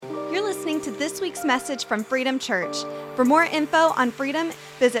You're listening to this week's message from Freedom Church. For more info on Freedom,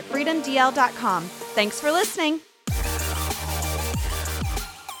 visit freedomdl.com. Thanks for listening.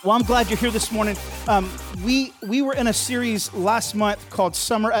 Well, I'm glad you're here this morning. We were in a series last month called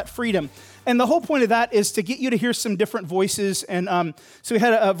Summer at Freedom. And the whole point of that is to get you to hear some different voices. And so we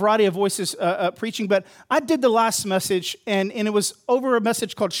had a variety of voices preaching. But I did the last message, and it was over a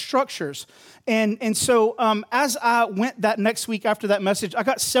message called Structures. And so as I went that next week after that message, I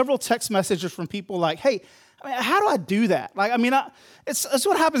got several text messages from people like, hey, how do I do that? It's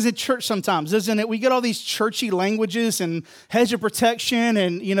what happens in church sometimes, isn't it? We get all these churchy languages and hedge of protection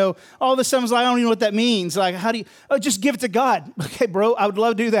and, all this stuff is like, I don't even know what that means. Like, how do you, just give it to God. Okay, bro, I would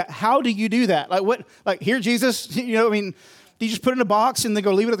love to do that. How do you do that? Here, Jesus, do you just put it in a box and then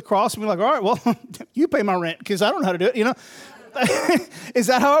go leave it at the cross and be like, all right, well, you pay my rent because I don't know how to do it, Is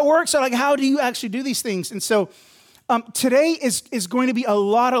that how it works? So how do you actually do these things? And so, today is going to be a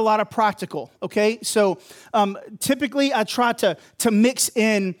lot of practical, okay? So typically I try to mix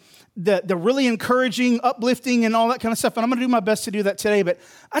in the really encouraging, uplifting, and all that kind of stuff, and I'm going to do my best to do that today, but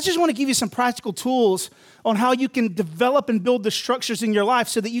I just want to give you some practical tools on how you can develop and build the structures in your life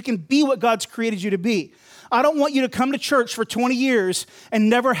so that you can be what God's created you to be. I don't want you to come to church for 20 years and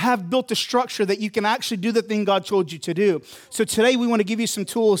never have built a structure that you can actually do the thing God told you to do. So today we want to give you some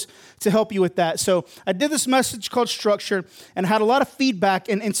tools to help you with that. So I did this message called Structure and had a lot of feedback.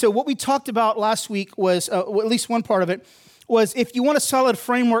 And so what we talked about last week was, at least one part of it, was if you want a solid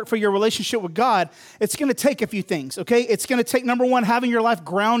framework for your relationship with God, it's going to take a few things, okay? It's going to take, number one, having your life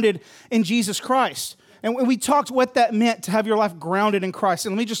grounded in Jesus Christ. And we talked what that meant to have your life grounded in Christ.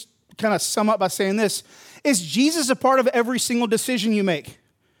 And let me just kind of sum up by saying this. Is Jesus a part of every single decision you make?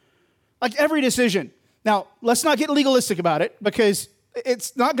 Like every decision. Now, let's not get legalistic about it because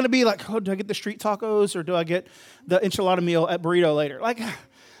it's not going to be like, do I get the street tacos or do I get the enchilada meal at Burrito later? I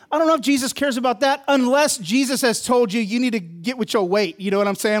don't know if Jesus cares about that unless Jesus has told you need to get with your weight. You know what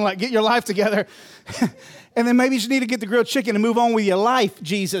I'm saying? Get your life together. And then maybe you just need to get the grilled chicken and move on with your life,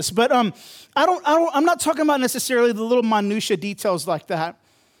 Jesus. But I'm not talking about necessarily the little minutia details like that.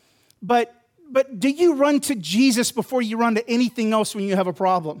 But do you run to Jesus before you run to anything else when you have a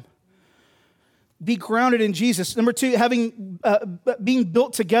problem? Be grounded in Jesus. Number two, being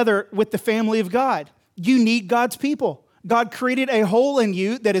built together with the family of God. You need God's people. God created a hole in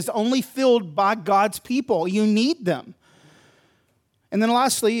you that is only filled by God's people. You need them. And then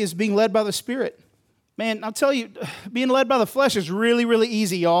lastly is being led by the Spirit. Man, I'll tell you, being led by the flesh is really, really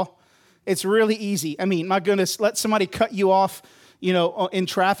easy, y'all. It's really easy. I mean, my goodness, let somebody cut you off, in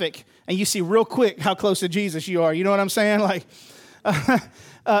traffic, and you see real quick how close to Jesus you are. You know what I'm saying?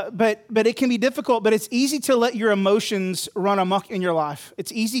 But it can be difficult, but it's easy to let your emotions run amok in your life.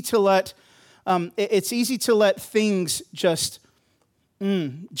 It's easy to let things just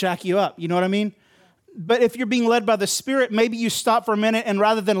jack you up. You know what I mean? But if you're being led by the Spirit, maybe you stop for a minute and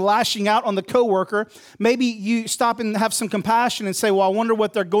rather than lashing out on the coworker, maybe you stop and have some compassion and say, well, I wonder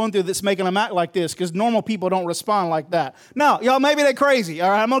what they're going through that's making them act like this, because normal people don't respond like that. No, y'all, maybe they're crazy. All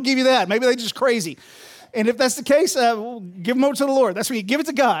right, I'm going to give you that. Maybe they're just crazy. And if that's the case, give them over to the Lord. That's when you give it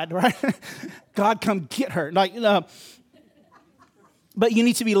to God, right? God, come get her. But you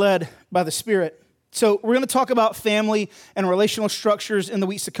need to be led by the Spirit. So we're going to talk about family and relational structures in the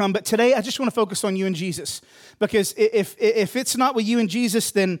weeks to come. But today, I just want to focus on you and Jesus. Because if it's not with you and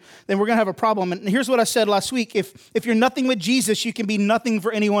Jesus, then we're going to have a problem. And here's what I said last week. If you're nothing with Jesus, you can be nothing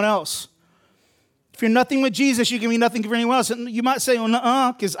for anyone else. If you're nothing with Jesus, you can be nothing for anyone else. And you might say, well,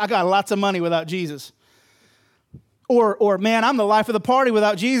 nuh-uh, because I got lots of money without Jesus. Or man, I'm the life of the party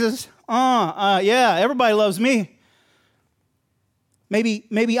without Jesus. Yeah, everybody loves me.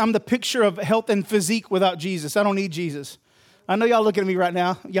 Maybe I'm the picture of health and physique without Jesus. I don't need Jesus. I know y'all looking at me right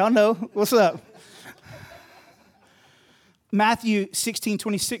now. Y'all know. What's up? Matthew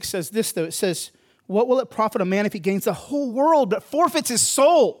 16:26 says this, though. It says, what will it profit a man if he gains the whole world but forfeits his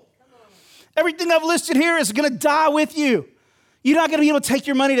soul? Everything I've listed here is going to die with you. You're not going to be able to take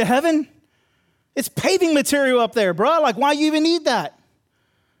your money to heaven. It's paving material up there, bro. Why you even need that?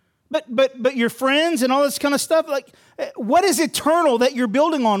 But your friends and all this kind of stuff, what is eternal that you're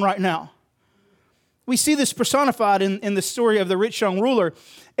building on right now? We see this personified in the story of the rich young ruler.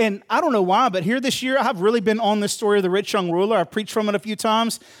 And I don't know why, but here this year, I've really been on this story of the rich young ruler. I've preached from it a few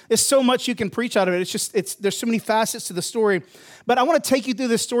times. There's so much you can preach out of it. There's so many facets to the story. But I want to take you through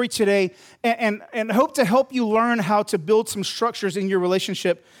this story today and hope to help you learn how to build some structures in your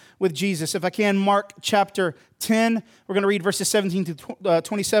relationship with Jesus. If I can, Mark chapter 10, we're going to read verses 17 to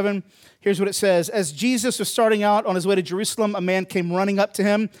 27. Here's what it says. As Jesus was starting out on his way to Jerusalem, a man came running up to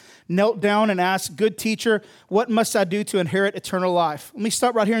him, knelt down and asked, "Good teacher, what must I do to inherit eternal life?" Let me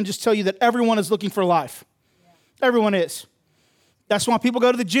stop right here and just tell you that everyone is looking for life. Everyone is. That's why people go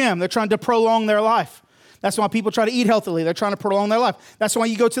to the gym. They're trying to prolong their life. That's why people try to eat healthily. They're trying to prolong their life. That's why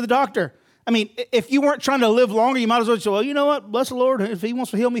you go to the doctor. I mean, if you weren't trying to live longer, you might as well say, well, you know what? Bless the Lord. If he wants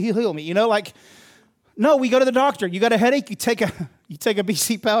to heal me, he'll heal me. You know, like, no, we go to the doctor. You got a headache, you take a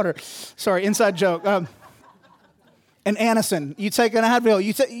BC powder. Sorry, inside joke. An Anacin. You take an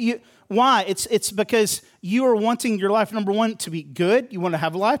Advil. Why? It's because you are wanting your life, number one, to be good. You want to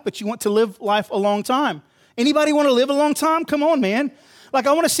have life, but you want to live life a long time. Anybody want to live a long time? Come on, man. Like,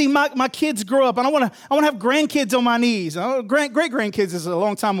 I want to see my kids grow up, and I want to have grandkids on my knees. Great-grandkids is a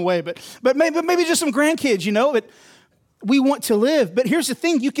long time away, but maybe just some grandkids, you know. But we want to live. But here's the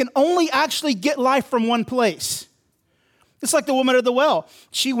thing. You can only actually get life from one place. It's like the woman at the well.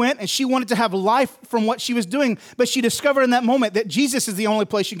 She went, and she wanted to have life from what she was doing, but she discovered in that moment that Jesus is the only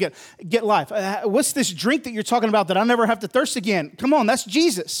place you can get life. What's this drink that you're talking about that I'll never have to thirst again? Come on, that's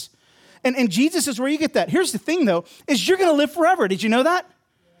Jesus. And Jesus is where you get that. Here's the thing, though, is you're going to live forever. Did you know that?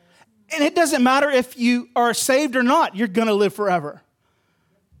 And it doesn't matter if you are saved or not. You're going to live forever.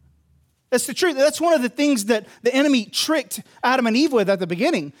 That's the truth. That's one of the things that the enemy tricked Adam and Eve with at the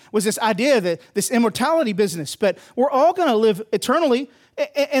beginning, was this idea that this immortality business. But we're all going to live eternally,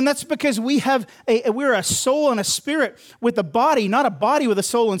 and that's because we're a soul and a spirit with a body, not a body with a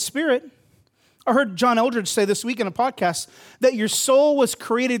soul and spirit. I heard John Eldredge say this week in a podcast that your soul was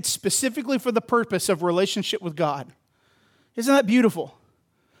created specifically for the purpose of relationship with God. Isn't that beautiful?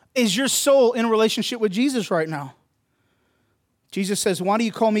 Is your soul in a relationship with Jesus right now? Jesus says, "Why do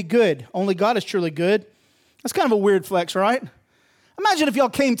you call me good? Only God is truly good." That's kind of a weird flex, right? Imagine if y'all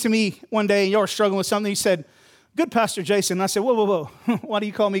came to me one day and y'all were struggling with something. You said, "Good, Pastor Jason." And I said, whoa. Why do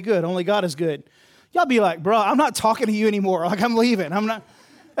you call me good? Only God is good. Y'all be like, "Bro, I'm not talking to you anymore. Like, I'm leaving. I'm not."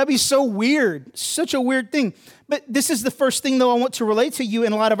 That'd be so weird. Such a weird thing. But this is the first thing, though, I want to relate to you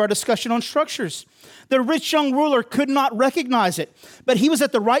in light of our discussion on structures. The rich young ruler could not recognize it, but he was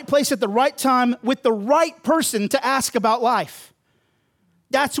at the right place at the right time with the right person to ask about life.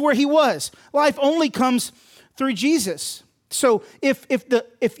 That's where he was. Life only comes through Jesus. So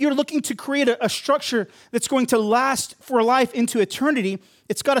if you're looking to create a structure that's going to last for life into eternity,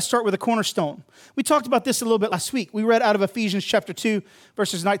 it's got to start with a cornerstone. We talked about this a little bit last week. We read out of Ephesians chapter 2,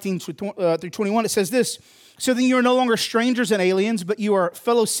 verses 19 through 21. It says this, "So then you are no longer strangers and aliens, but you are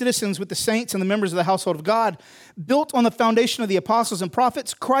fellow citizens with the saints and the members of the household of God, built on the foundation of the apostles and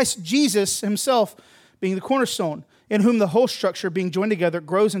prophets, Christ Jesus himself being the cornerstone, in whom the whole structure being joined together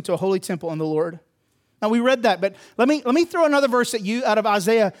grows into a holy temple in the Lord." Now we read that, but let me throw another verse at you out of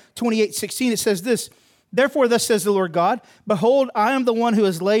Isaiah 28:16. It says this, "Therefore thus says the Lord God, behold, I am the one who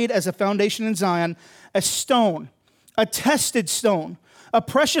has laid as a foundation in Zion a stone, a tested stone, a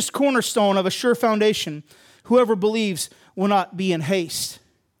precious cornerstone of a sure foundation. Whoever believes will not be in haste."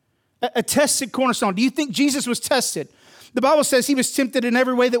 A tested cornerstone. Do you think Jesus was tested? The Bible says he was tempted in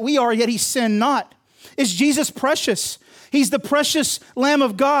every way that we are, yet he sinned not. Is Jesus precious? He's the precious Lamb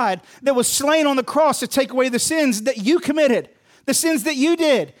of God that was slain on the cross to take away the sins that you committed, the sins that you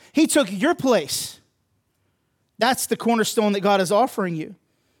did. He took your place. That's the cornerstone that God is offering you.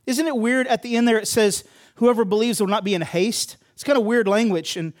 Isn't it weird at the end there it says, whoever believes will not be in haste? It's kind of weird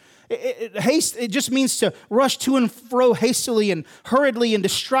language. And haste, it just means to rush to and fro hastily and hurriedly and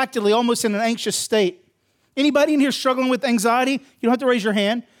distractedly, almost in an anxious state. Anybody in here struggling with anxiety? You don't have to raise your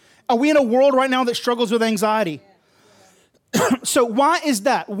hand. Are we in a world right now that struggles with anxiety? So why is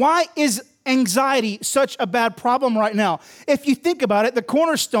that? Why is anxiety such a bad problem right now? If you think about it, the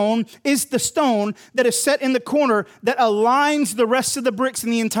cornerstone is the stone that is set in the corner that aligns the rest of the bricks in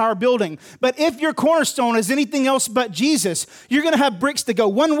the entire building. But if your cornerstone is anything else but Jesus, you're going to have bricks that go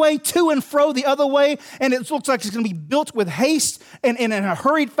one way, to and fro the other way, and it looks like it's going to be built with haste and in a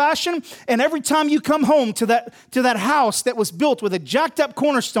hurried fashion. And every time you come home to that house that was built with a jacked up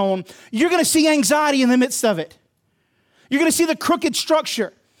cornerstone, you're going to see anxiety in the midst of it. You're going to see the crooked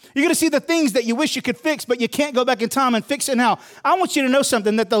structure. You're going to see the things that you wish you could fix, but you can't go back in time and fix it now. I want you to know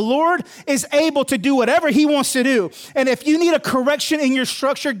something, that the Lord is able to do whatever he wants to do. And if you need a correction in your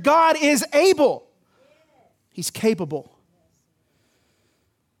structure, God is able. He's capable.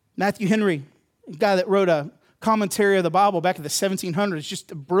 Matthew Henry, a guy that wrote a commentary of the Bible back in the 1700s,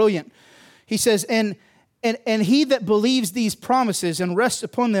 just brilliant. He says, and he that believes these promises and rests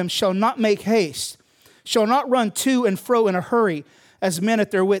upon them shall not make haste, shall not run to and fro in a hurry as men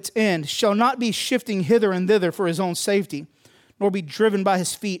at their wits' end, shall not be shifting hither and thither for his own safety, nor be driven by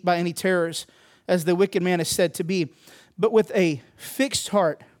his feet by any terrors, as the wicked man is said to be, but with a fixed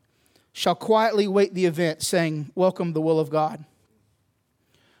heart shall quietly wait the event, saying, welcome the will of God.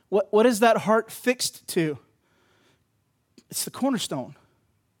 What is that heart fixed to? It's the cornerstone.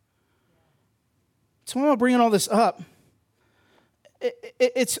 So why am I bringing all this up?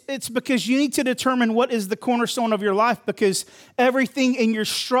 It's because you need to determine what is the cornerstone of your life, because everything in your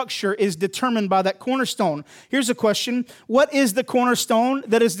structure is determined by that cornerstone. Here's a question. What is the cornerstone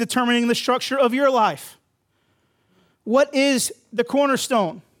that is determining the structure of your life? What is the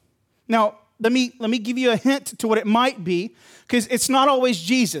cornerstone? Now, let me give you a hint to what it might be, because it's not always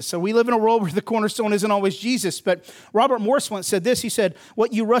Jesus. So we live in a world where the cornerstone isn't always Jesus. But Robert Morris once said this. He said,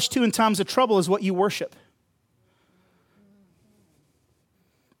 what you rush to in times of trouble is what you worship.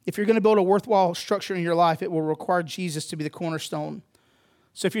 If you're going to build a worthwhile structure in your life, it will require Jesus to be the cornerstone.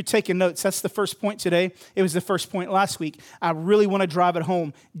 So if you're taking notes, that's the first point today. It was the first point last week. I really want to drive it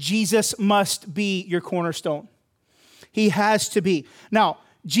home. Jesus must be your cornerstone. He has to be. Now,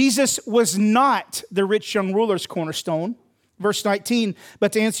 Jesus was not the rich young ruler's cornerstone. Verse 19,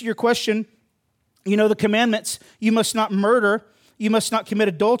 but to answer your question, you know the commandments. You must not murder. You must not commit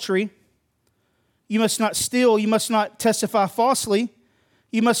adultery. You must not steal. You must not testify falsely.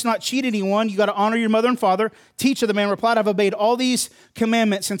 You must not cheat anyone. You got to honor your mother and father. Teacher, the man replied, I've obeyed all these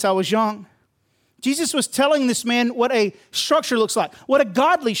commandments since I was young. Jesus was telling this man what a structure looks like, what a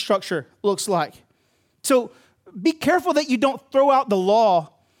godly structure looks like. So be careful that you don't throw out the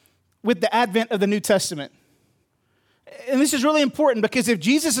law with the advent of the New Testament. And this is really important, because if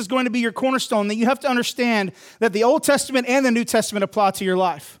Jesus is going to be your cornerstone, then you have to understand that the Old Testament and the New Testament apply to your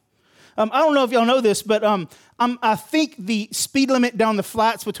life. I don't know if y'all know this, but I think the speed limit down the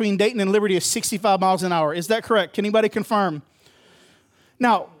flats between Dayton and Liberty is 65 miles an hour. Is that correct? Can anybody confirm?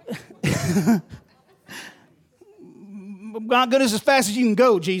 Now, not good as fast as you can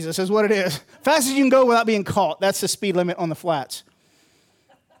go, Jesus, is what it is. Fast as you can go without being caught. That's the speed limit on the flats.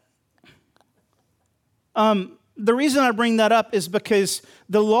 The reason I bring that up is because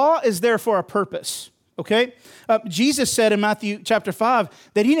the law is there for a purpose. Okay? Jesus said in Matthew chapter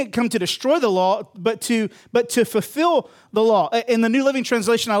 5 that he didn't come to destroy the law, but to fulfill the law. In the New Living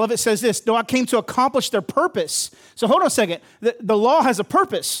Translation, I love it, says this, no, I came to accomplish their purpose. So hold on a second. The law has a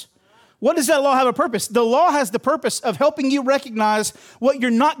purpose. What does that law have a purpose? The law has the purpose of helping you recognize what you're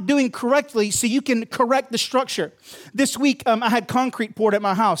not doing correctly so you can correct the structure. This week, I had concrete poured at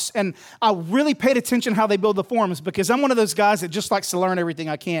my house, and I really paid attention how they build the forms, because I'm one of those guys that just likes to learn everything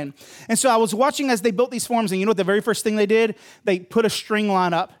I can. And so I was watching as they built these forms, and you know what the very first thing they did? They put a string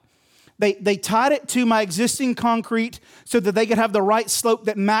line up. They tied it to my existing concrete so that they could have the right slope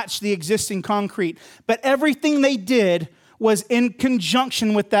that matched the existing concrete. But everything they did was in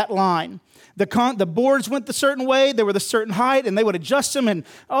conjunction with that line. The boards went the certain way, they were the certain height, and they would adjust them, and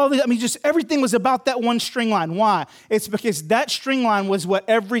just everything was about that one string line. Why? It's because that string line was what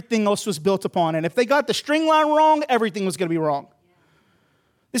everything else was built upon. And if they got the string line wrong, everything was going to be wrong.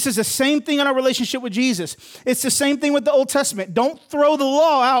 This is the same thing in our relationship with Jesus. It's the same thing with the Old Testament. Don't throw the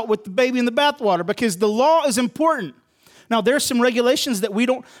law out with the baby in the bathwater, because the law is important. Now, there's some regulations that we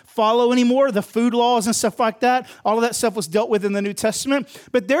don't follow anymore, the food laws and stuff like that. All of that stuff was dealt with in the New Testament.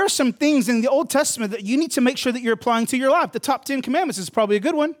 But there are some things in the Old Testament that you need to make sure that you're applying to your life. The top 10 commandments is probably a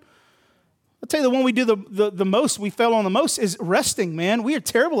good one. I'll tell you, the one we do the most, we fail on the most, is resting, man. We are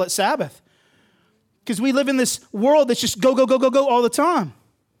terrible at Sabbath, because we live in this world that's just go, go, go, go, go all the time.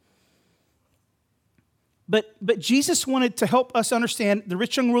 But Jesus wanted to help us understand, the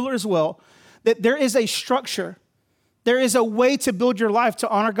rich young ruler as well, that there is a structure. There is a way to build your life to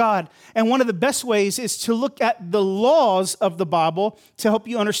honor God. And one of the best ways is to look at the laws of the Bible to help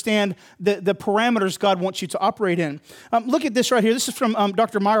you understand the parameters God wants you to operate in. Look at this right here. This is from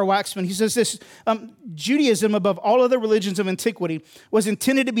Dr. Meyer Waxman. He says this, Judaism, above all other religions of antiquity, was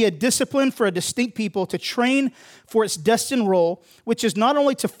intended to be a discipline for a distinct people to train for its destined role, which is not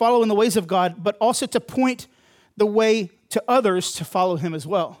only to follow in the ways of God, but also to point the way to others to follow him as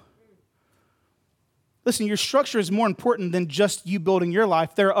well. Listen, your structure is more important than just you building your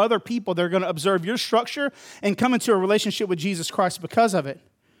life. There are other people that are going to observe your structure and come into a relationship with Jesus Christ because of it.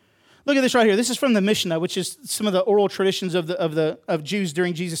 Look at this right here. This is from the Mishnah, which is some of the oral traditions of Jews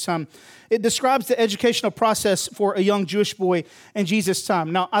during Jesus' time. It describes the educational process for a young Jewish boy in Jesus'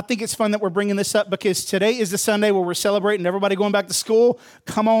 time. Now, I think it's fun that we're bringing this up, because today is the Sunday where we're celebrating everybody going back to school.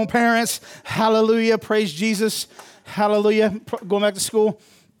 Come on, parents. Hallelujah. Praise Jesus. Hallelujah. Going back to school.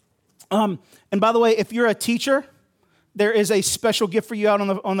 And by the way, if you're a teacher, there is a special gift for you out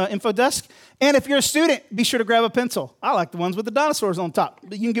on the info desk. And if you're a student, be sure to grab a pencil. I like the ones with the dinosaurs on top,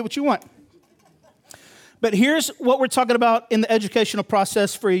 but you can get what you want. But here's what we're talking about in the educational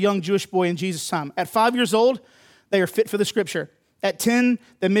process for a young Jewish boy in Jesus' time. At 5 years old, they are fit for the scripture. At 10,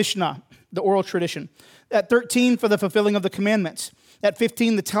 the Mishnah, the oral tradition. At 13, for the fulfilling of the commandments. At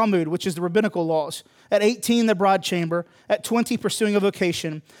 15, the Talmud, which is the rabbinical laws. At 18, the broad chamber. At 20, pursuing a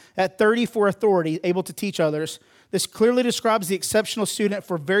vocation. At 30, for authority, able to teach others. This clearly describes the exceptional student,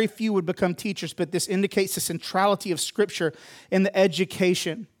 for very few would become teachers, but this indicates the centrality of Scripture in the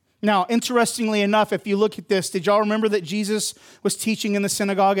education. Now, interestingly enough, if you look at this, did y'all remember that Jesus was teaching in the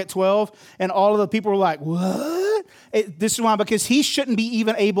synagogue at 12? And all of the people were like, what? This is why, because he shouldn't be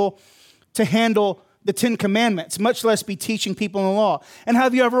even able to handle the 10 Commandments, much less be teaching people in the law. And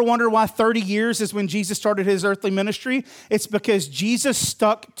have you ever wondered why 30 years is when Jesus started his earthly ministry? It's because Jesus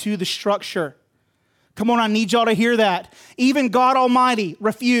stuck to the structure. Come on, I need y'all to hear that. Even God Almighty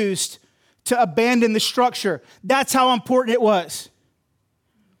refused to abandon the structure. That's how important it was.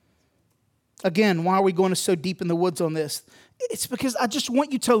 Again, why are we going so deep in the woods on this? It's because I just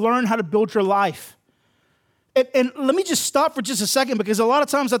want you to learn how to build your life. And let me just stop for just a second, because a lot of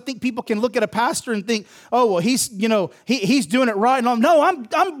times I think people can look at a pastor and think, oh, well, he's doing it right. And no,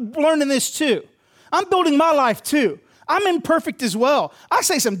 I'm learning this too. I'm building my life too. I'm imperfect as well. I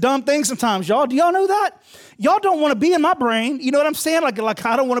say some dumb things sometimes, y'all. Do y'all know that? Y'all don't want to be in my brain. You know what I'm saying? Like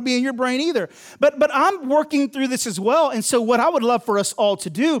I don't want to be in your brain either. But I'm working through this as well. And so what I would love for us all to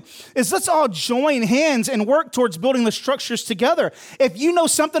do is let's all join hands and work towards building the structures together. If you know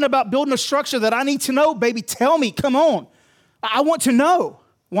something about building a structure that I need to know, baby, tell me. Come on. I want to know.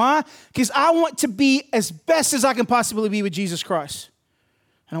 Why? Because I want to be as best as I can possibly be with Jesus Christ.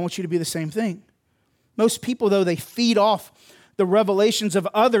 And I want you to be the same thing. Most people, though, they feed off the revelations of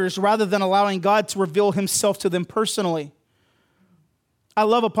others rather than allowing God to reveal himself to them personally. I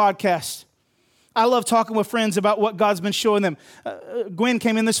love a podcast. I love talking with friends about what God's been showing them. Gwen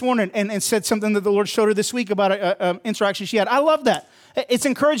came in this morning and said something that the Lord showed her this week about an interaction she had. I love that. It's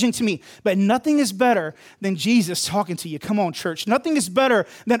encouraging to me. But nothing is better than Jesus talking to you. Come on, church. Nothing is better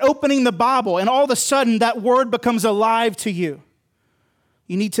than opening the Bible and all of a sudden that word becomes alive to you.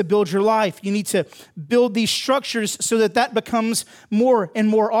 You need to build your life. You need to build these structures so that becomes more and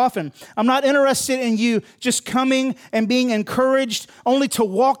more often. I'm not interested in you just coming and being encouraged only to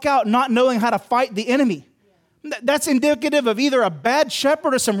walk out not knowing how to fight the enemy. That's indicative of either a bad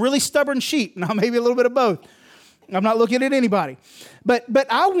shepherd or some really stubborn sheep. Now, maybe a little bit of both. I'm not looking at anybody. But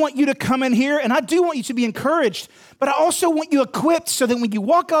I want you to come in here, and I do want you to be encouraged, but I also want you equipped so that when you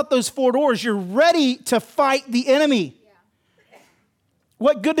walk out those four doors, you're ready to fight the enemy.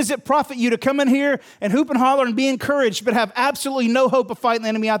 What good does it profit you to come in here and hoop and holler and be encouraged, but have absolutely no hope of fighting the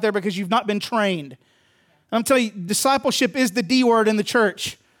enemy out there because you've not been trained? I'm telling you, discipleship is the D word in the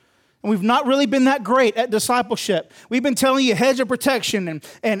church. And we've not really been that great at discipleship. We've been telling you hedge of protection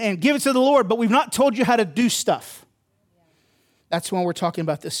and give it to the Lord, but we've not told you how to do stuff. That's why we're talking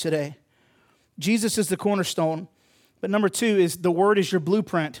about this today. Jesus is the cornerstone, but number two is the word is your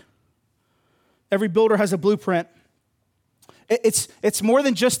blueprint. Every builder has a blueprint. It's more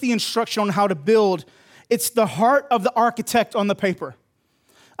than just the instruction on how to build. It's the heart of the architect on the paper.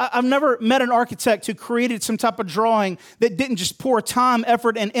 I've never met an architect who created some type of drawing that didn't just pour time,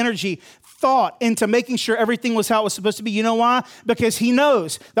 effort, and energy, thought into making sure everything was how it was supposed to be. You know why? Because he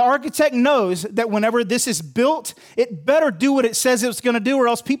knows, the architect knows that whenever this is built, it better do what it says it's going to do, or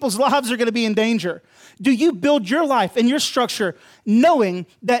else people's lives are going to be in danger. Do you build your life and your structure knowing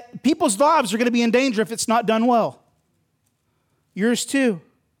that people's lives are going to be in danger if it's not done well? Yours too.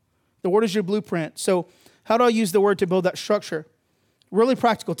 The word is your blueprint. So how do I use the word to build that structure? Really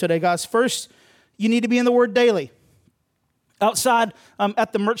practical today, guys. First, you need to be in the word daily. Outside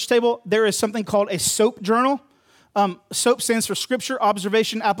at the merch table, there is something called a SOAP journal. SOAP stands for Scripture,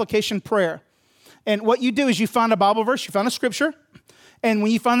 Observation, Application, Prayer. And what you do is you find a Bible verse, you find a scripture, and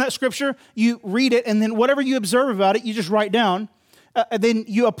when you find that scripture, you read it, and then whatever you observe about it, you just write down. Then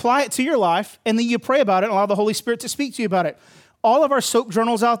you apply it to your life, and then you pray about it and allow the Holy Spirit to speak to you about it. All of our SOAP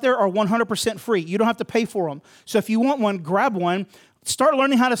journals out there are 100% free. You don't have to pay for them. So if you want one, grab one. Start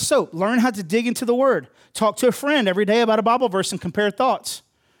learning how to SOAP. Learn how to dig into the Word. Talk to a friend every day about a Bible verse and compare thoughts.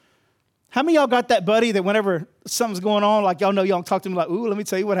 How many of y'all got that buddy that whenever something's going on, like y'all know y'all talk to him like, ooh, let me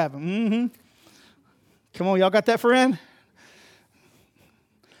tell you what happened. Mm-hmm. Come on, y'all got that friend?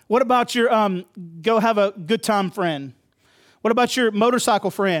 What about your go have a good time friend? What about your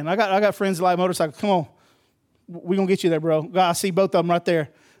motorcycle friend? I got friends that like motorcycles. Come on. We're going to get you there, bro. God, I see both of them right there.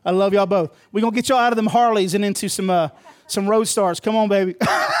 I love y'all both. We're going to get y'all out of them Harleys and into some Roadstars. Come on, baby.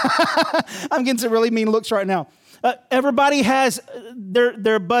 I'm getting some really mean looks right now. Everybody has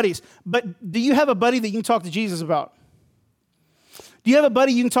their buddies. But do you have a buddy that you can talk to Jesus about? Do you have a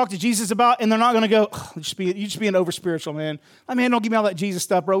buddy you can talk to Jesus about and they're not going to go, oh, you're just being over spiritual, man. Man, don't give me all that Jesus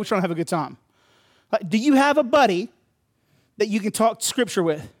stuff, bro. We're trying to have a good time. Do you have a buddy that you can talk Scripture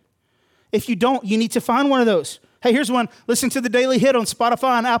with? If you don't, you need to find one of those. Hey, here's one. Listen to the Daily Hit on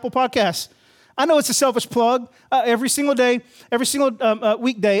Spotify and Apple Podcasts. I know it's a selfish plug. Every single day, every single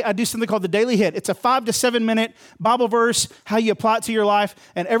weekday, I do something called the Daily Hit. It's a 5 to 7 minute Bible verse, how you apply it to your life,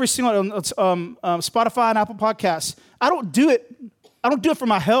 and every single Spotify and Apple Podcasts. I don't do it for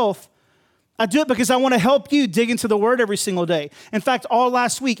my health. I do it because I want to help you dig into the Word every single day. In fact, all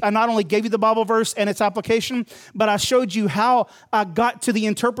last week, I not only gave you the Bible verse and its application, but I showed you how I got to the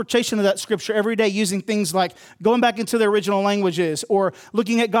interpretation of that Scripture every day using things like going back into the original languages or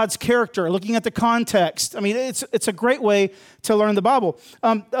looking at God's character, looking at the context. I mean, it's a great way to learn the Bible.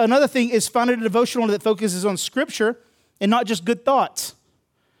 Another thing is finding a devotional that focuses on Scripture and not just good thoughts.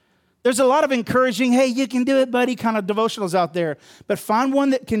 There's a lot of encouraging, hey, you can do it, buddy, kind of devotionals out there. But find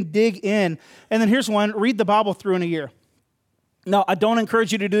one that can dig in. And then here's one, read the Bible through in a year. Now, I don't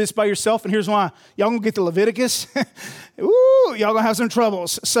encourage you to do this by yourself, and here's why. Y'all gonna get to Leviticus. Ooh, y'all gonna have some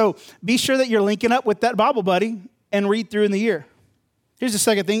troubles. So be sure that you're linking up with that Bible buddy and read through in the year. Here's the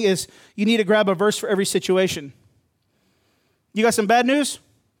second thing is you need to grab a verse for every situation. You got some bad news?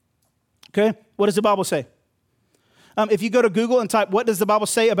 Okay, what does the Bible say? If you go to Google and type, what does the Bible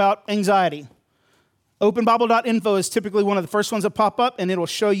say about anxiety? Openbible.info is typically one of the first ones that pop up, and it'll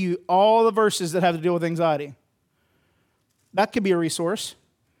show you all the verses that have to deal with anxiety. That could be a resource.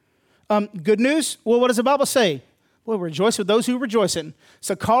 Good news? Well, what does the Bible say? Well, rejoice with those who rejoice in.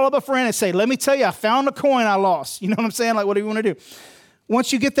 So call up a friend and say, let me tell you, I found a coin I lost. You know what I'm saying? Like, what do you want to do?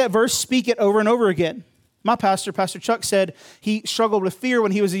 Once you get that verse, speak it over and over again. My pastor, Pastor Chuck, said he struggled with fear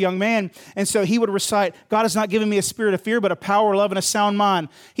when he was a young man, and so he would recite, God has not given me a spirit of fear, but a power, love, and a sound mind.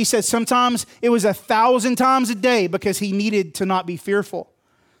 He said sometimes it was 1,000 times a day because he needed to not be fearful.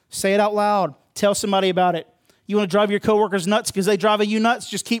 Say it out loud. Tell somebody about it. You want to drive your coworkers nuts because they drive you nuts?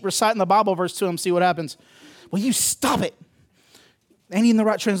 Just keep reciting the Bible verse to them, see what happens. Well, you stop it. Ain't even the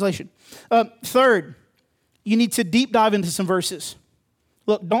right translation. Third, you need to deep dive into some verses.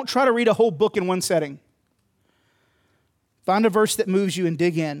 Look, don't try to read a whole book in one setting. Find a verse that moves you and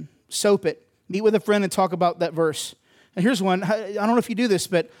dig in. Soap it. Meet with a friend and talk about that verse. And here's one. I don't know if you do this,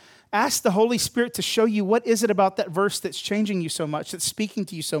 but ask the Holy Spirit to show you what is it about that verse that's changing you so much, that's speaking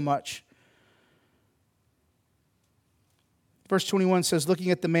to you so much. Verse 21 says,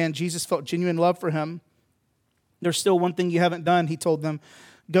 looking at the man, Jesus felt genuine love for him. There's still one thing you haven't done, he told them.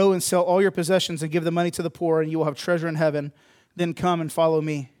 Go and sell all your possessions and give the money to the poor, and you will have treasure in heaven. Then come and follow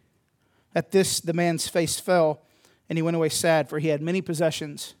me. At this, the man's face fell, and he went away sad, for he had many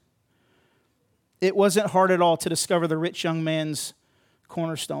possessions. It wasn't hard at all to discover the rich young man's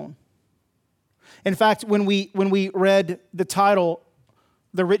cornerstone. In fact, when we read the title,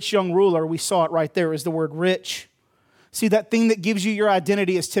 The Rich Young Ruler, we saw it right there is the word rich. See, that thing that gives you your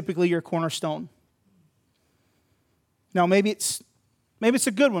identity is typically your cornerstone. Now, maybe it's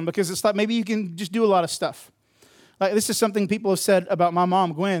a good one because it's like maybe you can just do a lot of stuff. Like this is something people have said about my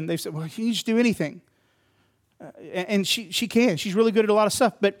mom, Gwen. They've said, well, you can just do anything. And she can. She's really good at a lot of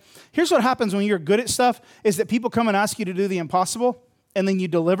stuff. But here's what happens when you're good at stuff is that people come and ask you to do the impossible, and then you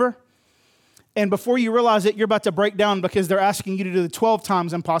deliver. And before you realize it, you're about to break down because they're asking you to do the 12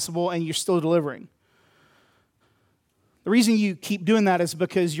 times impossible, and you're still delivering. The reason you keep doing that is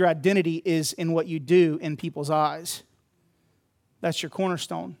because your identity is in what you do in people's eyes. That's your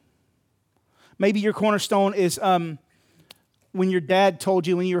cornerstone. Maybe your cornerstone is when your dad told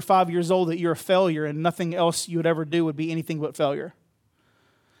you when you were 5 years old that you're a failure and nothing else you would ever do would be anything but failure.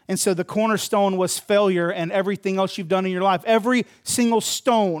 And so the cornerstone was failure, and everything else you've done in your life, every single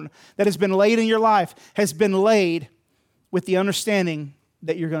stone that has been laid in your life has been laid with the understanding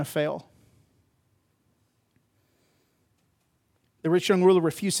that you're going to fail. The rich young ruler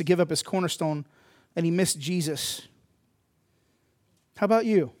refused to give up his cornerstone, and he missed Jesus. How about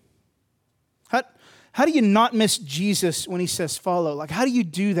you? How do you not miss Jesus when he says follow? Like, how do you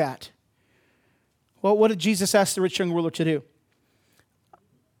do that? Well, what did Jesus ask the rich young ruler to do?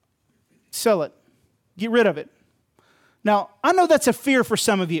 Sell it. Get rid of it. Now, I know that's a fear for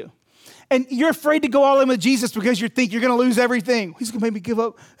some of you. And you're afraid to go all in with Jesus because you think you're going to lose everything. He's going to make me give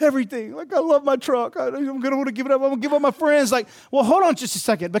up everything. Like, I love my truck. I'm going to want to give it up. I'm going to give up my friends. Like, well, hold on just a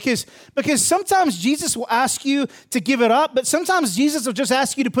second. Because sometimes Jesus will ask you to give it up, but sometimes Jesus will just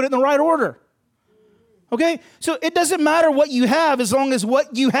ask you to put it in the right order. Okay? So it doesn't matter what you have as long as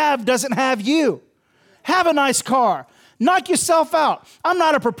what you have doesn't have you. Have a nice car. Knock yourself out. I'm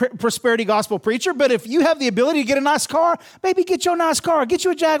not a prosperity gospel preacher, but if you have the ability to get a nice car, baby, get you a nice car. Get you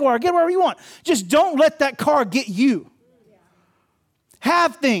a Jaguar. Get whatever you want. Just don't let that car get you.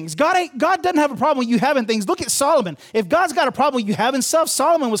 Have things. God doesn't have a problem with you having things. Look at Solomon. If God's got a problem with you having stuff,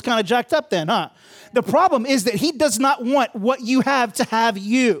 Solomon was kind of jacked up then, huh? The problem is that he does not want what you have to have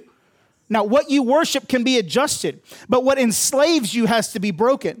you. Now, what you worship can be adjusted, but what enslaves you has to be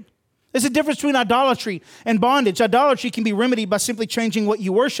broken. There's a difference between idolatry and bondage. Idolatry can be remedied by simply changing what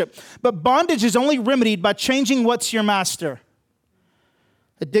you worship, but bondage is only remedied by changing what's your master.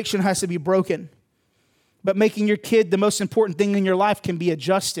 Addiction has to be broken, but making your kid the most important thing in your life can be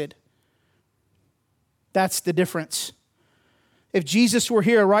adjusted. That's the difference. If Jesus were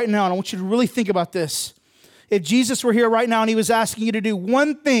here right now, and I want you to really think about this, if Jesus were here right now and he was asking you to do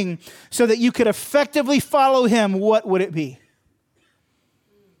one thing so that you could effectively follow him, what would it be?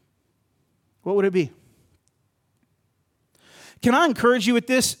 What would it be? Can I encourage you with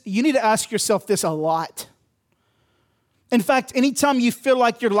this? You need to ask yourself this a lot. In fact, anytime you feel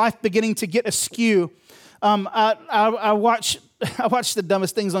like your life beginning to get askew, I watch the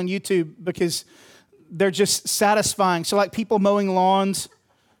dumbest things on YouTube because they're just satisfying. So like people mowing lawns.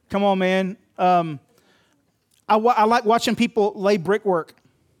 Come on, man. I like watching people lay brickwork.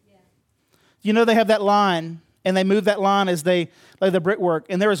 Yeah. You know, they have that line, and they move that line as they lay the brickwork.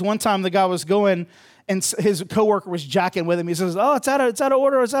 And there was one time the guy was going, and his coworker was jacking with him. He says, "Oh, it's out of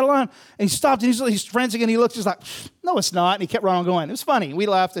order. It's out of line." And he stopped, and he's frantic, and he looked just like, "No, it's not." And he kept right on going. It was funny. We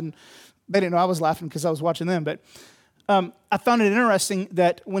laughed, and they didn't know I was laughing because I was watching them. But I found it interesting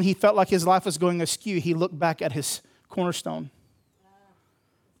that when he felt like his life was going askew, he looked back at his cornerstone.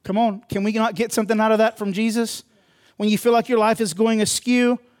 Come on, can we not get something out of that from Jesus? When you feel like your life is going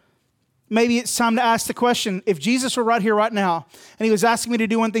askew, maybe it's time to ask the question, if Jesus were right here right now, and he was asking me to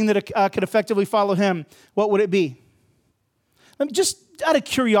do one thing that I could effectively follow him, what would it be? Let me just out of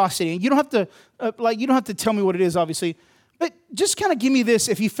curiosity, you don't have to tell me what it is, obviously, but just kind of give me this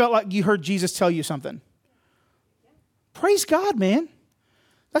if you felt like you heard Jesus tell you something. Praise God, man.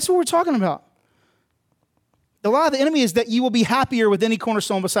 That's what we're talking about. The lie of the enemy is that you will be happier with any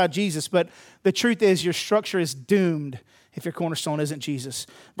cornerstone beside Jesus, but the truth is your structure is doomed if your cornerstone isn't Jesus.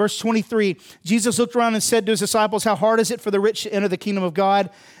 Verse 23, Jesus looked around and said to his disciples, "How hard is it for the rich to enter the kingdom of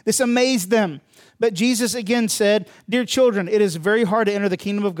God?" This amazed them. But Jesus again said, "Dear children, it is very hard to enter the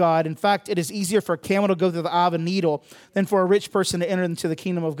kingdom of God. In fact, it is easier for a camel to go through the eye of a needle than for a rich person to enter into the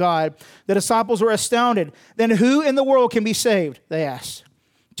kingdom of God." The disciples were astounded. "Then who in the world can be saved?" they asked.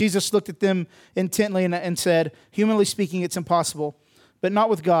 Jesus looked at them intently and said, "Humanly speaking, it's impossible, but not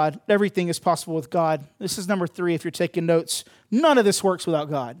with God. Everything is possible with God." This is number 3 if you're taking notes. None of this works without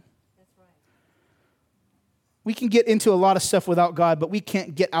God. That's right. We can get into a lot of stuff without God, but we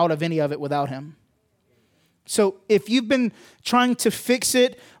can't get out of any of it without him. So if you've been trying to fix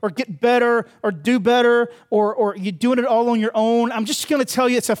it or get better or do better or you're doing it all on your own, I'm just going to tell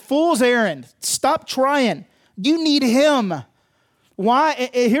you it's a fool's errand. Stop trying. You need him. Why?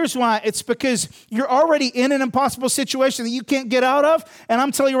 Here's why. It's because you're already in an impossible situation that you can't get out of. And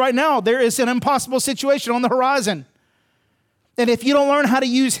I'm telling you right now, there is an impossible situation on the horizon. And if you don't learn how to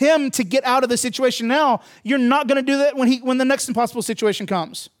use him to get out of the situation now, you're not going to do that when the next impossible situation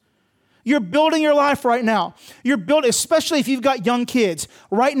comes. You're building your life right now. Especially if you've got young kids.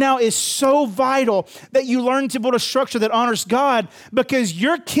 Right now is so vital that you learn to build a structure that honors God, because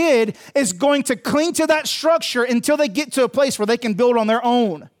your kid is going to cling to that structure until they get to a place where they can build on their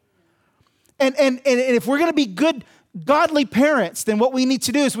own. And if we're going to be good, godly parents, then what we need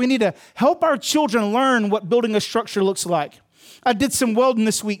to do is we need to help our children learn what building a structure looks like. I did some welding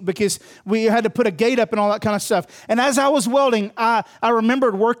this week because we had to put a gate up and all that kind of stuff. And as I was welding, I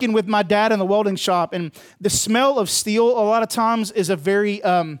remembered working with my dad in the welding shop. And the smell of steel a lot of times is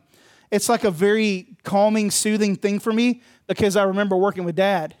it's like a very calming, soothing thing for me, because I remember working with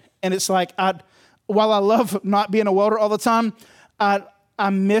Dad. And it's like, while I love not being a welder all the time, I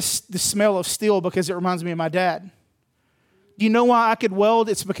miss the smell of steel because it reminds me of my dad. Do you know why I could weld?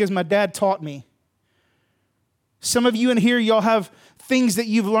 It's because my dad taught me. Some of you in here, y'all have things that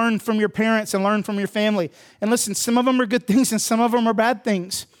you've learned from your parents and learned from your family. And listen, some of them are good things and some of them are bad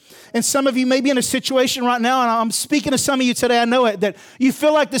things. And some of you may be in a situation right now, and I'm speaking to some of you today, I know it, that you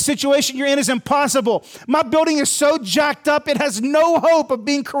feel like the situation you're in is impossible. My building is so jacked up, it has no hope of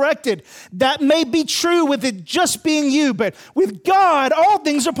being corrected. That may be true with it just being you, but with God, all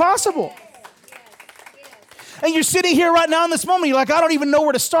things are possible. And you're sitting here right now in this moment, you're like, I don't even know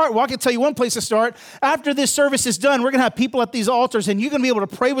where to start. Well, I can tell you one place to start. After this service is done, we're going to have people at these altars, and you're going to be able to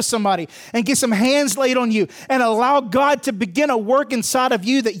pray with somebody and get some hands laid on you and allow God to begin a work inside of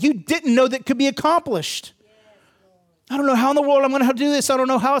you that you didn't know that could be accomplished. I don't know how in the world I'm going to do this. I don't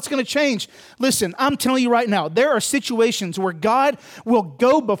know how it's going to change. Listen, I'm telling you right now, there are situations where God will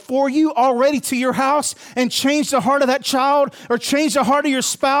go before you already to your house and change the heart of that child, or change the heart of your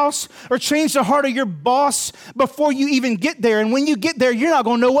spouse, or change the heart of your boss before you even get there. And when you get there, you're not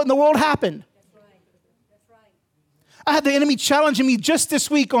going to know what in the world happened. I had the enemy challenging me just this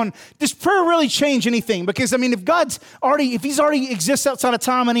week on, does prayer really change anything? Because, if he's already exists outside of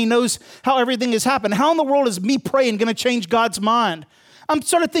time and he knows how everything has happened, how in the world is me praying going to change God's mind? I'm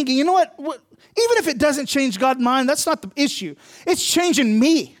sort of thinking, you know what? Even if it doesn't change God's mind, that's not the issue. It's changing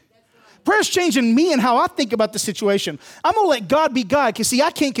me. Prayer's changing me and how I think about the situation. I'm going to let God be God, because see, I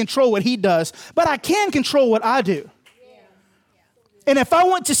can't control what he does, but I can control what I do. And if I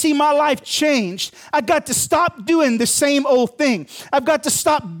want to see my life changed, I've got to stop doing the same old thing. I've got to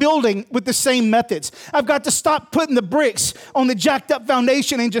stop building with the same methods. I've got to stop putting the bricks on the jacked up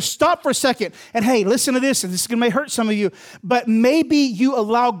foundation and just stop for a second. And hey, listen to this, and this may hurt some of you, but maybe you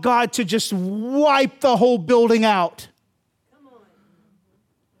allow God to just wipe the whole building out. Come on.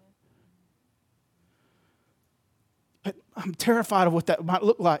 But I'm terrified of what that might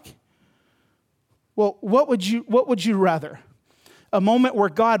look like. Well, what would you rather? A moment where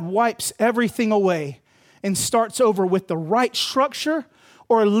God wipes everything away and starts over with the right structure,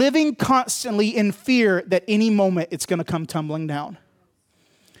 or living constantly in fear that any moment it's going to come tumbling down?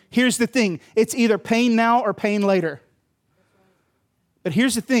 Here's the thing. It's either pain now or pain later. But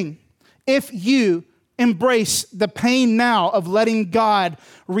here's the thing. If you embrace the pain now of letting God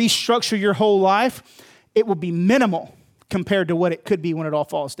restructure your whole life, it will be minimal compared to what it could be when it all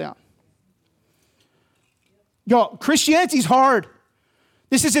falls down. Y'all, Christianity's hard.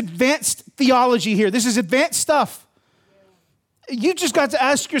 This is advanced theology here. This is advanced stuff. You just got to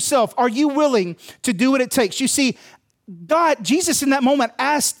ask yourself, are you willing to do what it takes? You see, Jesus in that moment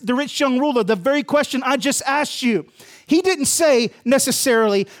asked the rich young ruler the very question I just asked you. He didn't say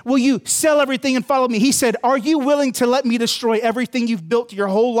necessarily, will you sell everything and follow me? He said, are you willing to let me destroy everything you've built your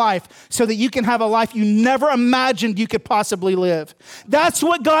whole life so that you can have a life you never imagined you could possibly live? That's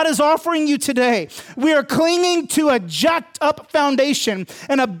what God is offering you today. We are clinging to a jacked up foundation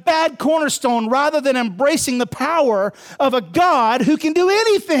and a bad cornerstone rather than embracing the power of a God who can do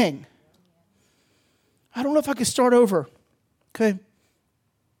anything. I don't know if I could start over. Okay.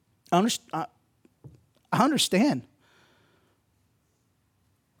 I understand.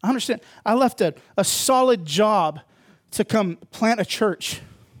 I left a solid job to come plant a church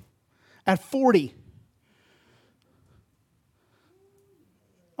at 40.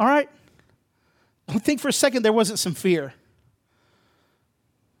 All right? Don't think for a second there wasn't some fear.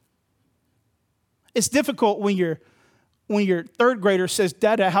 It's difficult when your third grader says,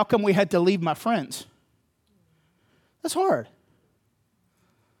 Dada, how come we had to leave my friends? That's hard.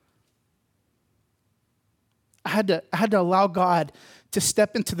 I had to allow God to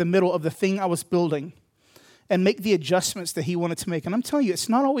step into the middle of the thing I was building and make the adjustments that he wanted to make. And I'm telling you, it's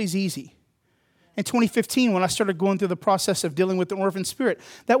not always easy. In 2015, when I started going through the process of dealing with an orphan spirit,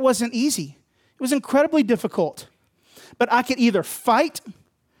 that wasn't easy. It was incredibly difficult. But I could either fight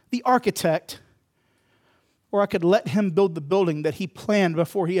the architect, or I could let him build the building that he planned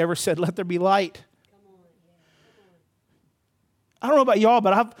before he ever said, let there be light. I don't know about y'all,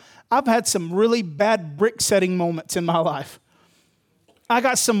 but I've had some really bad brick setting moments in my life. I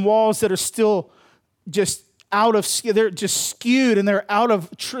got some walls that are still just they're just skewed and they're out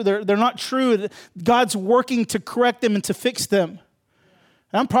of true. They're not true. God's working to correct them and to fix them.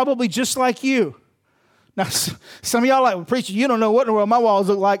 And I'm probably just like you. Now, some of y'all like, well, preacher, you don't know what in the world my walls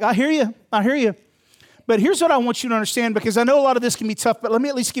look like. I hear you. But here's what I want you to understand, because I know a lot of this can be tough, but let me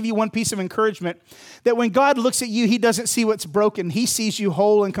at least give you one piece of encouragement, that when God looks at you, he doesn't see what's broken. He sees you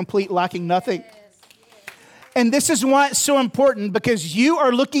whole and complete, lacking nothing. And this is why it's so important, because you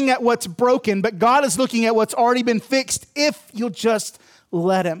are looking at what's broken, but God is looking at what's already been fixed if you'll just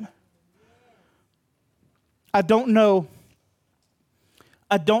let him. I don't know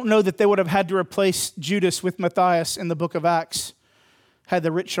that they would have had to replace Judas with Matthias in the book of Acts had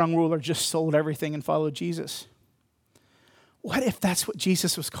the rich young ruler just sold everything and followed Jesus. What if that's what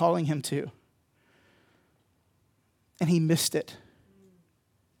Jesus was calling him to? And he missed it.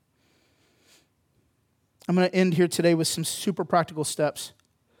 I'm going to end here today with some super practical steps.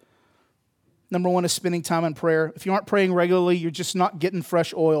 Number one is spending time in prayer. If you aren't praying regularly, you're just not getting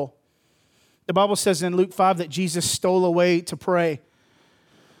fresh oil. The Bible says in Luke 5 that Jesus stole away to pray.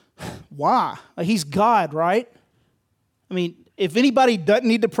 Why? He's God, right? I mean, if anybody doesn't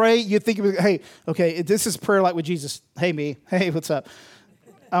need to pray, you think, hey, okay, this is prayer like with Jesus. Hey, me. Hey, what's up?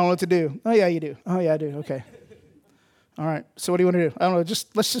 I don't know what to do. Oh, yeah, you do. Oh, yeah, I do. Okay. All right. So what do you want to do? I don't know.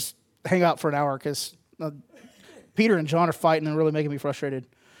 Let's just hang out for an hour, because Peter and John are fighting and really making me frustrated.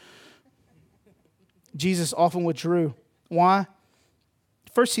 Jesus often withdrew. Why?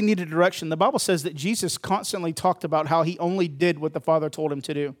 First, he needed direction. The Bible says that Jesus constantly talked about how he only did what the Father told him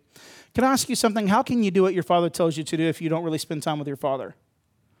to do. Can I ask you something? How can you do what your Father tells you to do if you don't really spend time with your Father?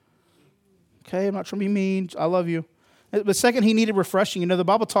 Okay, I'm not trying to be mean. I love you. But second, he needed refreshing. You know, the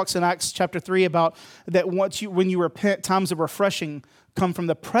Bible talks in Acts chapter 3 about that when you repent, times of refreshing come from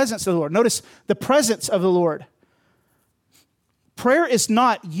the presence of the Lord. Notice the presence of the Lord. Prayer is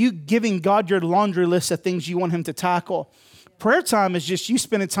not you giving God your laundry list of things you want him to tackle. Prayer time is just you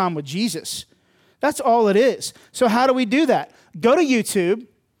spending time with Jesus. That's all it is. So how do we do that? Go to YouTube,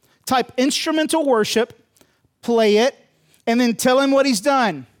 type instrumental worship, play it, and then tell him what he's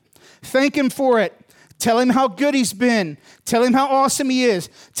done. Thank him for it. Tell him how good he's been. Tell him how awesome he is.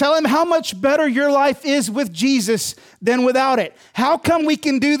 Tell him how much better your life is with Jesus than without it. How come we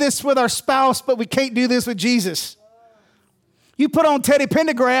can do this with our spouse, but we can't do this with Jesus? You put on Teddy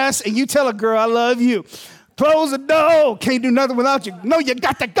Pendergrass and you tell a girl, I love you. Close the door. Can't do nothing without you. No, you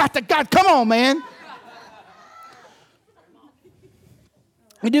got to. Come on, man.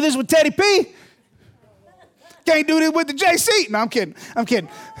 We do this with Teddy P. Can't do this with the JC. No, I'm kidding.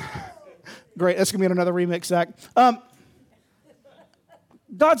 Great. That's going to be another remix, Zach.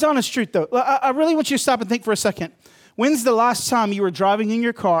 God's honest truth, though. I really want you to stop and think for a second. When's the last time you were driving in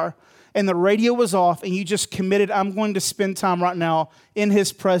your car and the radio was off and you just committed, I'm going to spend time right now in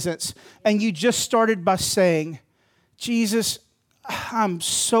his presence, and you just started by saying, Jesus, I'm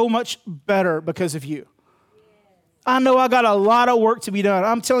so much better because of you. I know I got a lot of work to be done.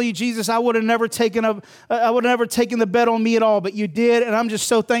 I'm telling you, Jesus, I would have never taken the bet on me at all, but you did, and I'm just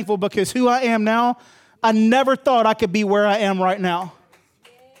so thankful because who I am now, I never thought I could be where I am right now.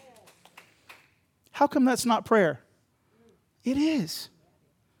 How come that's not prayer? It is.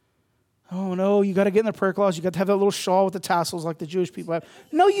 Oh, no, you got to get in the prayer closet. You got to have that little shawl with the tassels like the Jewish people have.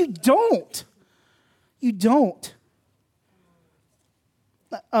 No, you don't. You don't.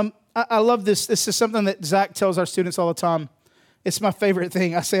 I love this. This is something that Zach tells our students all the time. It's my favorite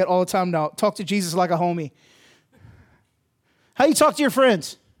thing. I say it all the time now. Talk to Jesus like a homie. How you talk to your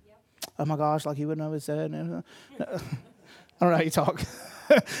friends? Yep. Oh, my gosh, like he wouldn't know what he said. I don't know how you talk.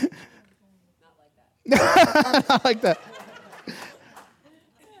 Not like that.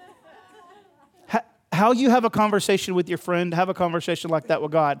 How you have a conversation with your friend, have a conversation like that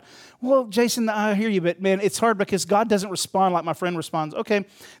with God. Well, Jason, I hear you, but man, it's hard because God doesn't respond like my friend responds. Okay,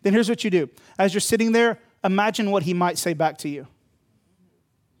 then here's what you do. As you're sitting there, imagine what he might say back to you.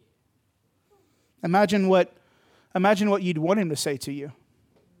 Imagine what you'd want him to say to you.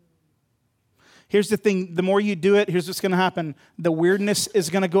 Here's the thing, the more you do it, here's what's going to happen. The weirdness is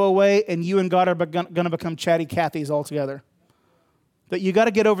going to go away, and you and God are going to become chatty Cathys altogether. But you got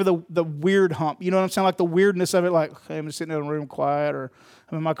to get over the weird hump. You know what I'm saying? Like the weirdness of it, like, okay, I'm just sitting in a room quiet, or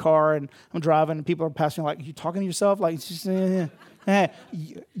I'm in my car and I'm driving and people are passing me like, you talking to yourself? Like, it's just,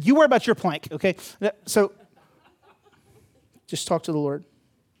 you worry about your plank, okay? So just talk to the Lord.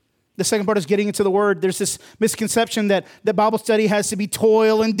 The second part is getting into the Word. There's this misconception that Bible study has to be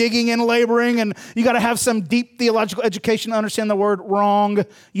toil and digging and laboring, and you got to have some deep theological education to understand the Word. Wrong.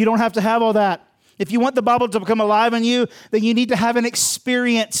 You don't have to have all that. If you want the Bible to become alive in you, then you need to have an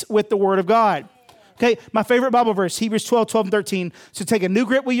experience with the Word of God. Okay, my favorite Bible verse, Hebrews 12 and 13. So take a new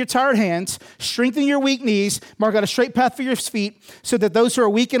grip with your tired hands, strengthen your weak knees, mark out a straight path for your feet, so that those who are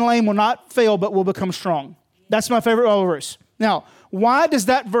weak and lame will not fail, but will become strong. That's my favorite Bible verse. Now, why does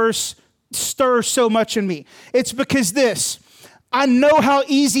that verse stir so much in me? It's because I know how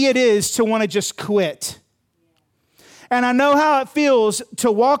easy it is to want to just quit. And I know how it feels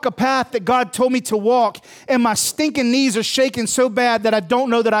to walk a path that God told me to walk, and my stinking knees are shaking so bad that I don't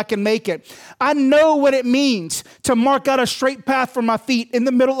know that I can make it. I know what it means to mark out a straight path for my feet in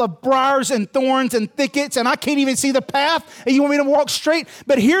the middle of briars and thorns and thickets, and I can't even see the path, and you want me to walk straight?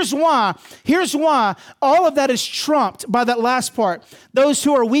 But here's why. Here's why all of that is trumped by that last part. Those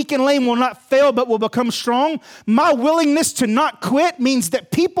who are weak and lame will not fail, but will become strong. My willingness to not quit means that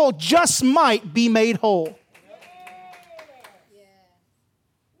people just might be made whole.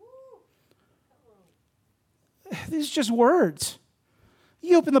 These are just words.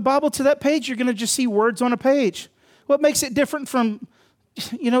 You open the Bible to that page, you're going to just see words on a page. What makes it different from,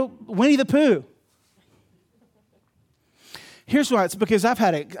 Winnie the Pooh? Here's why. It's because I've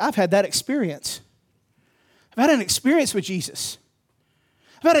had that experience. I've had an experience with Jesus.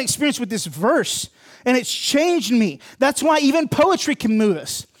 I've had an experience with this verse, and it's changed me. That's why even poetry can move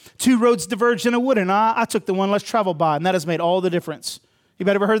us. Two roads diverged in a wood, and I took the one less traveled by, and that has made all the difference. You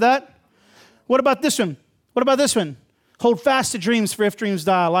ever heard that? What about this one? What about this one? Hold fast to dreams, for if dreams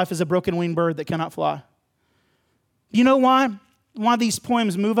die, life is a broken-winged bird that cannot fly. You know why? Why these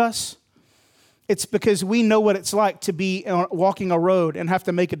poems move us? It's because we know what it's like to be walking a road and have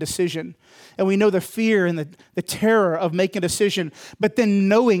to make a decision. And we know the fear and the terror of making a decision. But then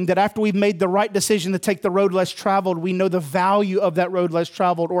knowing that after we've made the right decision to take the road less traveled, we know the value of that road less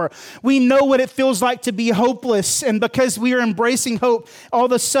traveled. Or we know what it feels like to be hopeless. And because we are embracing hope, all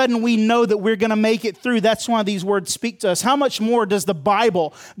of a sudden we know that we're going to make it through. That's why these words speak to us. How much more does the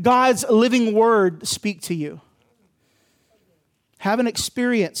Bible, God's living word, speak to you? Have an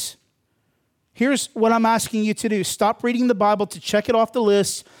experience. Here's what I'm asking you to do. Stop reading the Bible to check it off the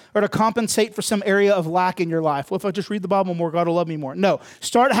list or to compensate for some area of lack in your life. Well, if I just read the Bible more, God will love me more. No.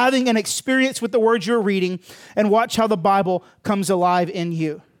 Start having an experience with the words you're reading and watch how the Bible comes alive in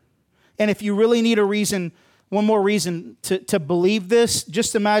you. And if you really need a reason, one more reason to believe this,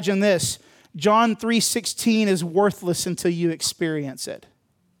 just imagine this. John 3:16 is worthless until you experience it.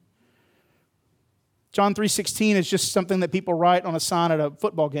 John 3:16 is just something that people write on a sign at a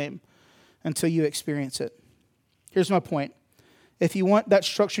football game until you experience it. Here's my point. If you want that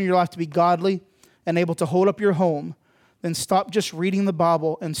structure in your life to be godly and able to hold up your home, then stop just reading the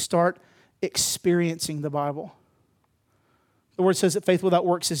Bible and start experiencing the Bible. The word says that faith without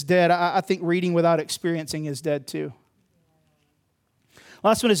works is dead. I think reading without experiencing is dead too.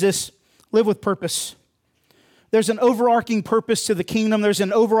 Last one is this: live with purpose. There's an overarching purpose to the kingdom. There's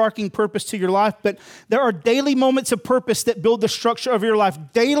an overarching purpose to your life, but there are daily moments of purpose that build the structure of your life.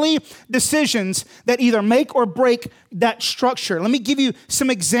 Daily decisions that either make or break that structure. Let me give you some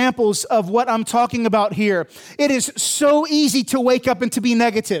examples of what I'm talking about here. It is so easy to wake up and to be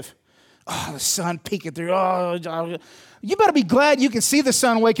negative. Oh, the sun peeking through. Oh, you better be glad you can see the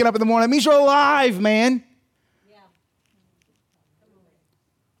sun waking up in the morning. It means you're alive, man.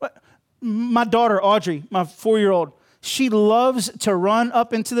 My daughter, Audrey, my 4-year-old, she loves to run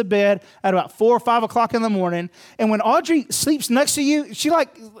up into the bed at about 4 or 5 o'clock in the morning. And when Audrey sleeps next to you,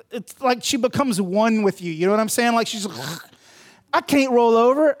 it's like she becomes one with you. You know what I'm saying? Like she's, I can't roll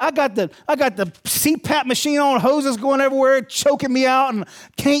over. I got the CPAP machine on, hoses going everywhere, choking me out, and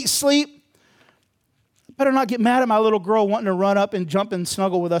can't sleep. Better not get mad at my little girl wanting to run up and jump and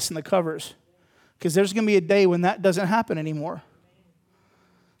snuggle with us in the covers, because there's going to be a day when that doesn't happen anymore.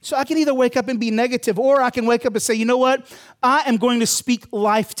 So I can either wake up and be negative, or I can wake up and say, you know what? I am going to speak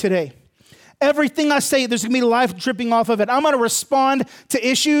life today. Everything I say, there's going to be life dripping off of it. I'm going to respond to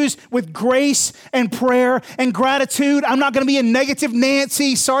issues with grace and prayer and gratitude. I'm not going to be a negative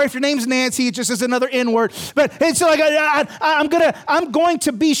Nancy. Sorry if your name's Nancy. It just is another N word. But it's like I'm going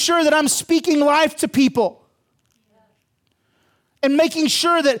to be sure that I'm speaking life to people. And making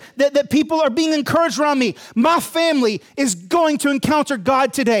sure that people are being encouraged around me. My family is going to encounter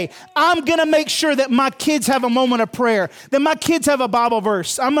God today. I'm going to make sure that my kids have a moment of prayer, that my kids have a Bible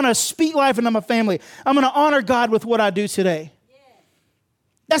verse. I'm going to speak life into my family. I'm going to honor God with what I do today.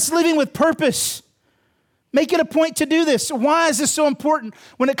 That's living with purpose. Make it a point to do this. Why is this so important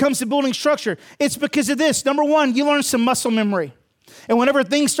when it comes to building structure? It's because of this. Number one, you learn some muscle memory. And whenever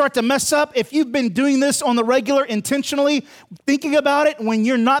things start to mess up, if you've been doing this on the regular, intentionally, thinking about it, when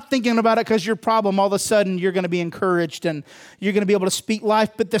you're not thinking about it because your problem, all of a sudden you're going to be encouraged and you're going to be able to speak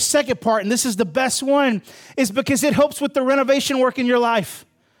life. But the second part, and this is the best one, is because it helps with the renovation work in your life.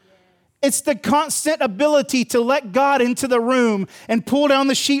 It's the constant ability to let God into the room and pull down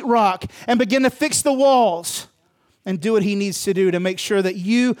the sheetrock and begin to fix the walls and do what he needs to do to make sure that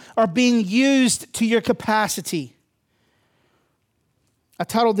you are being used to your capacity. I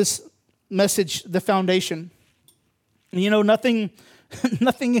titled this message, The Foundation. And you know, nothing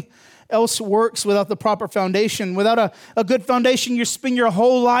else works without the proper foundation. Without a good foundation, you spend your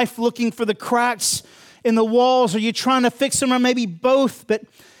whole life looking for the cracks in the walls, or you're trying to fix them, or maybe both, but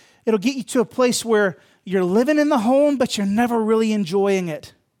it'll get you to a place where you're living in the home, but you're never really enjoying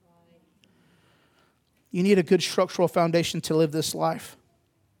it. You need a good structural foundation to live this life.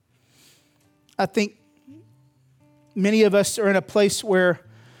 I think many of us are in a place where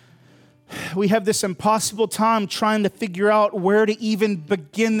we have this impossible time trying to figure out where to even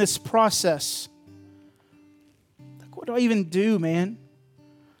begin this process. Like, what do I even do, man?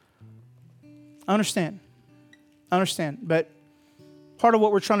 I understand. But part of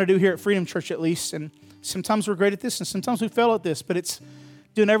what we're trying to do here at Freedom Church, at least, and sometimes we're great at this and sometimes we fail at this, but it's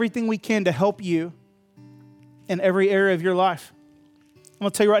doing everything we can to help you in every area of your life. I'm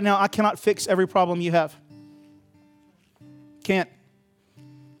going to tell you right now, I cannot fix every problem you have. Can't.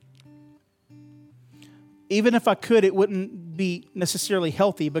 Even if I could, it wouldn't be necessarily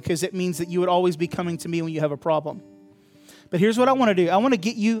healthy, because it means that you would always be coming to me when you have a problem. But here's what I want to do. I want to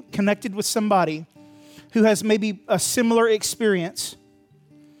get you connected with somebody who has maybe a similar experience.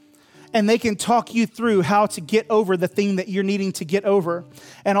 and they can talk you through how to get over the thing that you're needing to get over.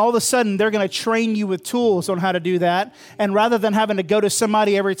 And all of a sudden, they're going to train you with tools on how to do that. And rather than having to go to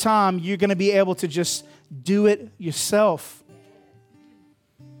somebody every time, you're going to be able to just do it yourself.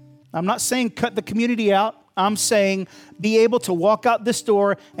 I'm not saying cut the community out. I'm saying be able to walk out this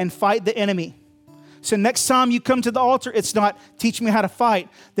door and fight the enemy. So next time you come to the altar, it's not teach me how to fight.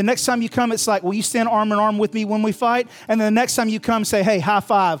 The next time you come, it's like, will you stand arm in arm with me when we fight? And then the next time you come, say, hey, high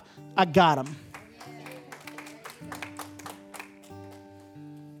five. I got him.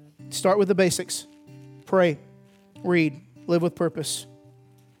 Start with the basics. Pray, read, live with purpose.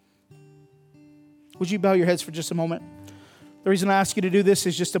 Would you bow your heads for just a moment? The reason I ask you to do this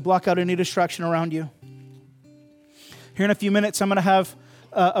is just to block out any distraction around you. Here in a few minutes, I'm going to have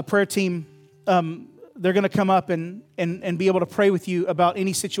a prayer team. They're going to come up and be able to pray with you about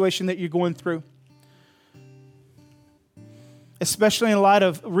any situation that you're going through. Especially in light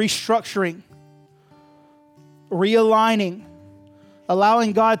of restructuring, realigning,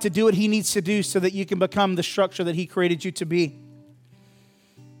 allowing God to do what He needs to do so that you can become the structure that He created you to be.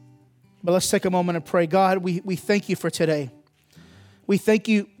 But let's take a moment and pray. God, we thank you for today. We thank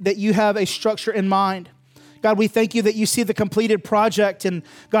you that you have a structure in mind. God, we thank you that you see the completed project, and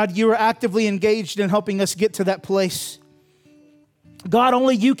God, you are actively engaged in helping us get to that place. God,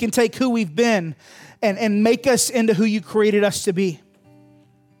 only you can take who we've been and make us into who you created us to be.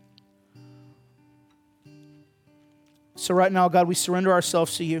 So right now, God, we surrender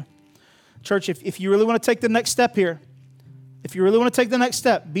ourselves to you. Church, if you really want to take the next step here, if you really want to take the next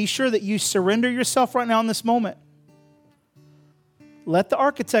step, be sure that you surrender yourself right now in this moment. Let the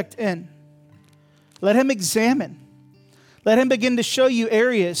architect in. Let him examine. Let him begin to show you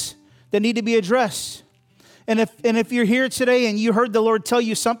areas that need to be addressed. And if you're here today and you heard the Lord tell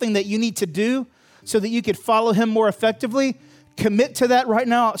you something that you need to do so that you could follow him more effectively, commit to that right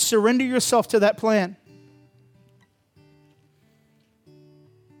now. Surrender yourself to that plan.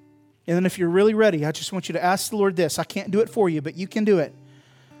 And then if you're really ready, I just want you to ask the Lord this. I can't do it for you, but you can do it.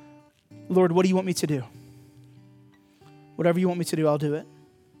 Lord, what do you want me to do? Whatever you want me to do, I'll do it.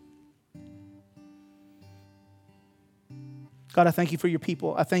 God, I thank you for your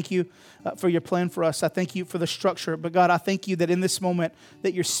people. I thank you for your plan for us. I thank you for the structure. But God, I thank you that in this moment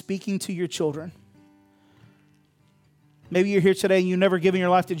that you're speaking to your children. Maybe you're here today and you've never given your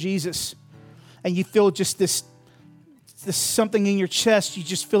life to Jesus and you feel just this something in your chest. You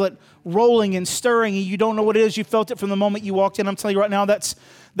just feel it rolling and stirring and you don't know what it is. You felt it from the moment you walked in. I'm telling you right now, that's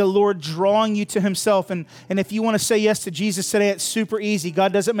the Lord drawing you to himself. And if you want to say yes to Jesus today, it's super easy.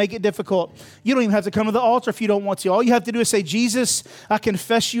 God doesn't make it difficult. You don't even have to come to the altar if you don't want to. All you have to do is say, Jesus, I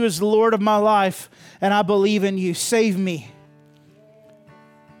confess you as the Lord of my life and I believe in you. Save me.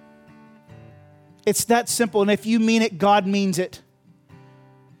 It's that simple. And if you mean it, God means it.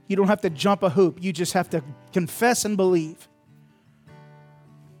 You don't have to jump a hoop. You just have to confess and believe.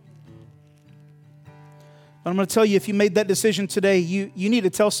 But I'm going to tell you, if you made that decision today, you need to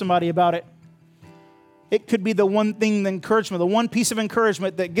tell somebody about it. It could be the one thing, the encouragement, the one piece of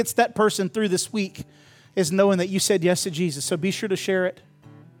encouragement that gets that person through this week is knowing that you said yes to Jesus. So be sure to share it.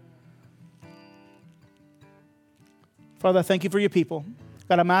 Father, I thank you for your people.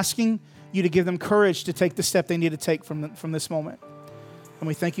 God, I'm asking you to give them courage to take the step they need to take from this moment. And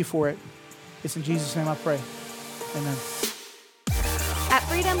we thank you for it. It's in Jesus' name I pray. Amen. At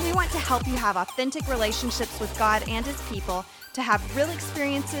Freedom, we want to help you have authentic relationships with God and his people, to have real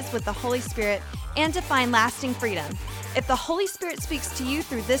experiences with the Holy Spirit, and to find lasting freedom. If the Holy Spirit speaks to you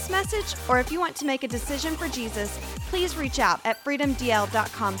through this message, or if you want to make a decision for Jesus, please reach out at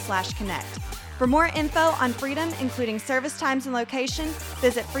freedomdl.com/connect. For more info on Freedom, including service times and location,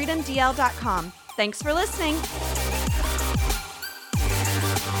 visit freedomdl.com. Thanks for listening.